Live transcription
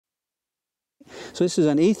So this is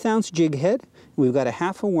an 1/8 ounce jig head. We've got a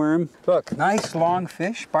half a worm. Look, nice long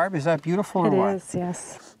fish. Barb, is that beautiful or what? It is,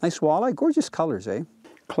 yes. Nice walleye, gorgeous colors, eh?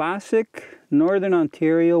 Classic Northern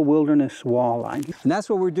Ontario Wilderness walleye. And that's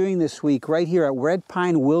what we're doing this week right here at Red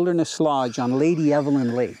Pine Wilderness Lodge on Lady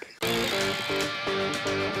Evelyn Lake.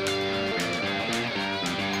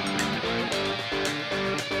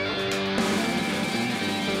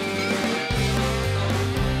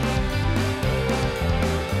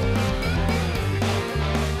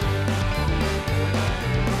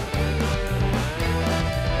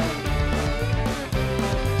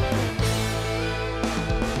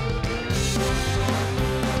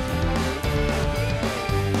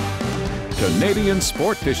 Canadian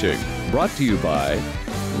Sport Fishing, brought to you by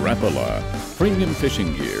Rapala, premium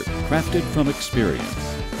fishing gear crafted from experience.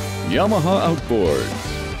 Yamaha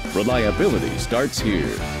Outboards, reliability starts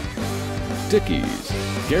here. Dickies,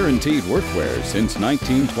 guaranteed workwear since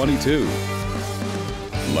 1922.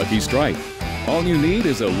 Lucky Strike, all you need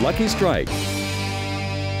is a Lucky Strike.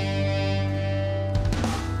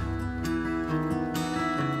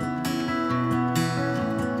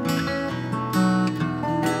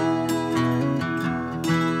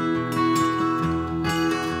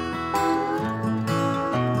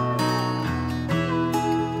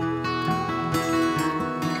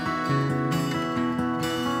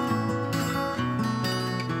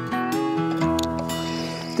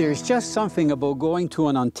 There's just something about going to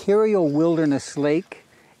an Ontario wilderness lake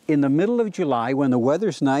in the middle of July when the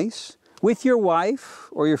weather's nice, with your wife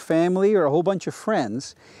or your family or a whole bunch of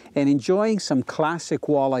friends, and enjoying some classic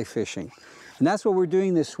walleye fishing. And that's what we're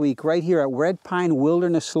doing this week right here at Red Pine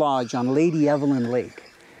Wilderness Lodge on Lady Evelyn Lake.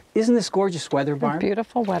 Isn't this gorgeous weather, Barb?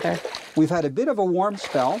 Beautiful weather. We've had a bit of a warm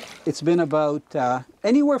spell. It's been about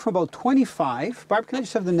anywhere from about 25. Barb, can I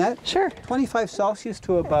just have the net? Sure. 25 Celsius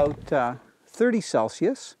to about 30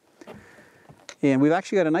 Celsius. And we've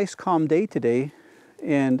actually got a nice calm day today.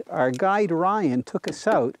 And our guide Ryan took us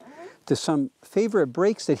out to some favorite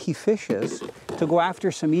breaks that he fishes to go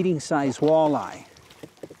after some eating-sized walleye.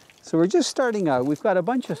 So we're just starting out. We've got a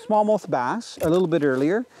bunch of smallmouth bass a little bit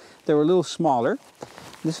earlier. They were a little smaller.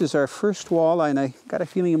 This is our first walleye, and I got a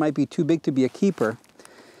feeling it might be too big to be a keeper.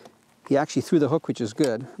 He actually threw the hook, which is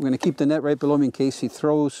good. I'm going to keep the net right below me in case he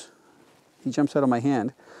jumps out of my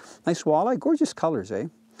hand. Nice walleye, gorgeous colors, eh?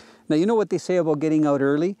 Now, you know what they say about getting out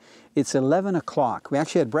early? It's 11 o'clock. We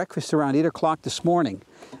actually had breakfast around 8 o'clock this morning,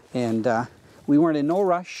 and we weren't in no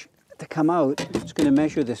rush to come out. I'm just going to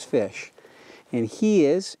measure this fish. And he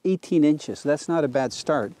is 18 inches, so that's not a bad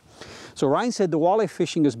start. So Ryan said the walleye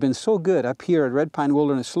fishing has been so good up here at Red Pine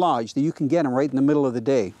Wilderness Lodge that you can get them right in the middle of the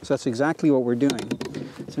day. So that's exactly what we're doing.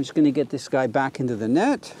 So I'm just going to get this guy back into the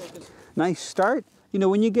net. Nice start. You know,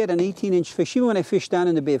 when you get an 18-inch fish, even when I fish down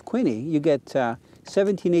in the Bay of Quinte, you get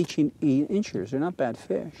 17, 18 inches. They're not bad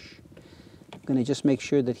fish. I'm going to just make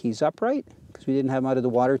sure that he's upright because we didn't have him out of the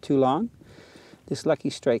water too long. This Lucky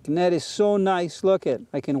Strike net is so nice. Look it.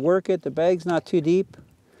 I can work it. The bag's not too deep.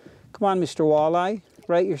 Come on, Mr. Walleye.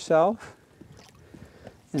 Right yourself.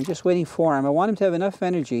 And I'm just waiting for him. I want him to have enough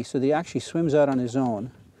energy so that he actually swims out on his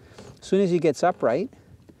own. As soon as he gets upright,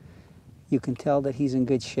 you can tell that he's in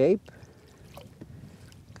good shape.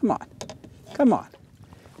 Come on. Come on.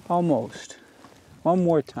 Almost. One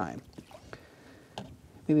more time.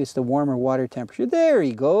 Maybe it's the warmer water temperature. There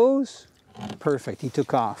he goes. Perfect. He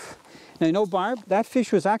took off. Now, you know, Barb, that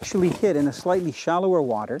fish was actually hit in a slightly shallower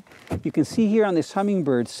water. You can see here on this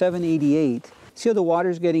Hummingbird 788, see how the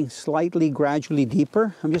water's getting slightly, gradually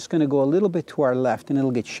deeper? I'm just going to go a little bit to our left and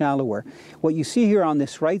it'll get shallower. What you see here on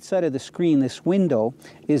this right side of the screen, this window,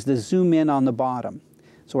 is the zoom in on the bottom.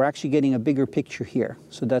 So we're actually getting a bigger picture here.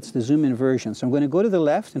 So that's the zoom in version. So I'm going to go to the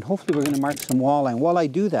left and hopefully we're going to mark some walleye. And while I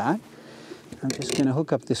do that, I'm just going to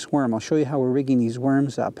hook up this worm. I'll show you how we're rigging these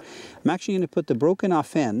worms up. I'm actually going to put the broken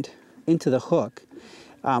off end into the hook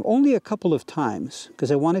only a couple of times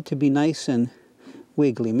because I want it to be nice and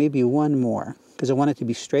wiggly. Maybe one more because I want it to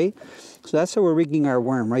be straight. So that's how we're rigging our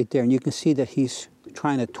worm right there. And you can see that he's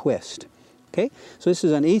trying to twist. Okay, so this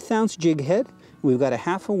is an 1/8 ounce jig head. We've got a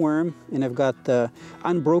half a worm, and I've got the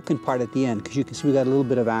unbroken part at the end because you can see we got a little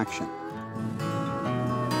bit of action.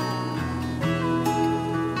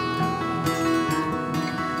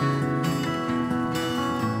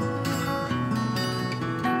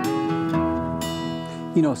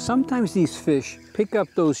 You know, sometimes these fish pick up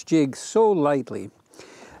those jigs so lightly.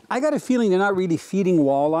 I got a feeling they're not really feeding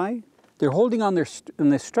walleye. They're holding on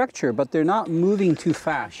their structure, but they're not moving too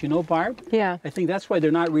fast. You know, Barb? Yeah. I think that's why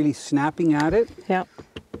they're not really snapping at it. Yeah.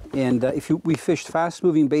 And if we fished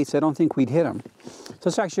fast-moving baits, I don't think we'd hit them. So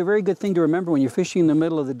it's actually a very good thing to remember when you're fishing in the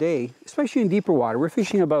middle of the day, especially in deeper water. We're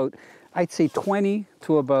fishing about I'd say 20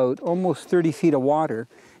 to about almost 30 feet of water,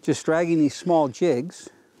 just dragging these small jigs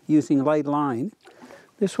using light line.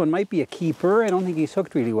 This one might be a keeper. I don't think he's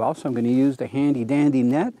hooked really well, so I'm going to use the handy dandy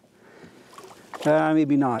net.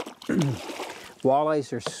 Maybe not.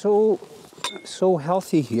 Walleyes are so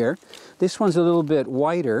healthy here. This one's a little bit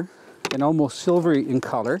whiter and almost silvery in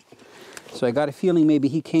color. So I got a feeling maybe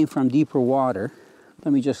he came from deeper water.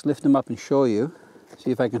 Let me just lift him up and show you.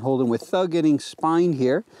 See if I can hold him without getting spined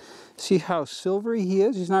here. See how silvery he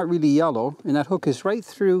is? He's not really yellow, and that hook is right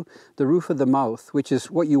through the roof of the mouth, which is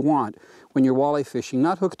what you want when you're walleye fishing.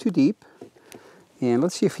 Not hooked too deep. And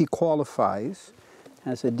let's see if he qualifies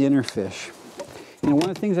as a dinner fish. You know, one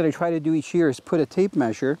of the things that I try to do each year is put a tape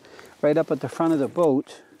measure right up at the front of the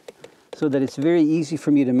boat so that it's very easy for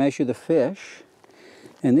me to measure the fish.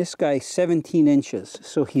 And this guy's 17 inches,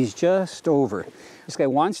 so he's just over. This guy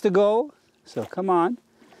wants to go, so come on.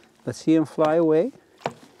 Let's see him fly away.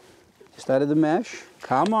 Just out of the mesh.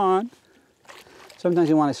 Come on. Sometimes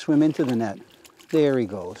you want to swim into the net. There he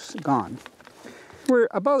goes, gone. We're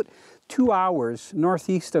about 2 hours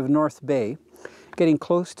northeast of North Bay, getting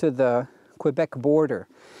close to the Quebec border.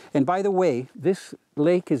 And by the way, this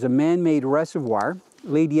lake is a man-made reservoir,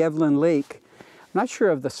 Lady Evelyn Lake. I'm not sure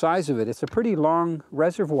of the size of it. It's a pretty long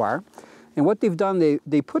reservoir. And what they've done,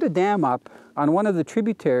 they put a dam up on one of the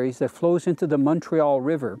tributaries that flows into the Montreal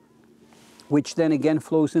River, which then again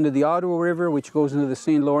flows into the Ottawa River, which goes into the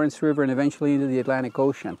St. Lawrence River, and eventually into the Atlantic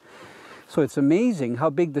Ocean. So it's amazing how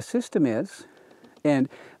big the system is. And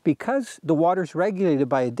because the water's regulated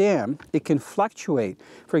by a dam, it can fluctuate.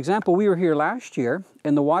 For example, we were here last year,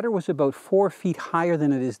 and the water was about 4 feet higher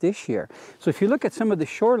than it is this year. So if you look at some of the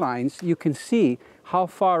shorelines, you can see how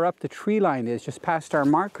far up the tree line is, just past our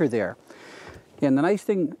marker there. And the nice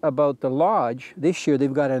thing about the lodge, this year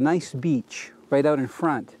they've got a nice beach right out in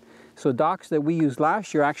front. So docks that we used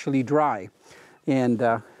last year actually dry. And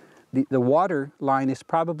the water line is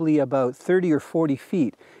probably about 30 or 40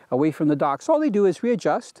 feet away from the docks. All they do is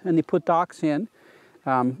readjust, and they put docks in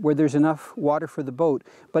where there's enough water for the boat.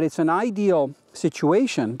 But it's an ideal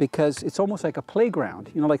situation because it's almost like a playground.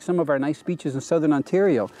 You know, like some of our nice beaches in southern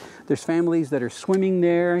Ontario. There's families that are swimming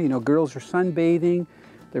there. You know, girls are sunbathing.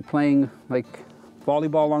 They're playing like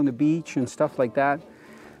volleyball along the beach and stuff like that.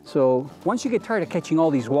 So once you get tired of catching all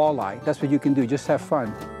these walleye, that's what you can do. Just have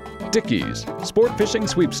fun. Dickie's Sport Fishing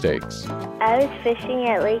Sweepstakes. I was fishing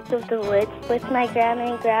at Lake of the Woods with my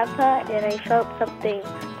grandma and grandpa, and I felt something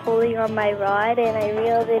pulling on my rod, and I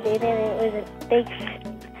reeled it in, and it was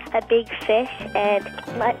a big fish, and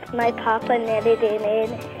my papa netted it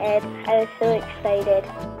in, and I was so excited.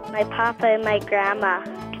 My papa and my grandma,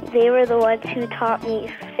 they were the ones who taught me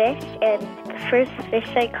fish, and the first fish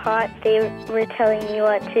I caught, they were telling me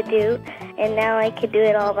what to do, and now I can do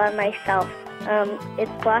it all by myself.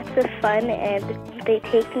 It's lots of fun, and they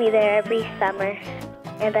take me there every summer,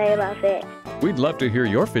 and I love it. We'd love to hear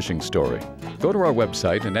your fishing story. Go to our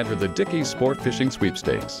website and enter the Dickie's Sport Fishing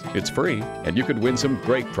Sweepstakes. It's free, and you could win some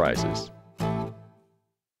great prizes.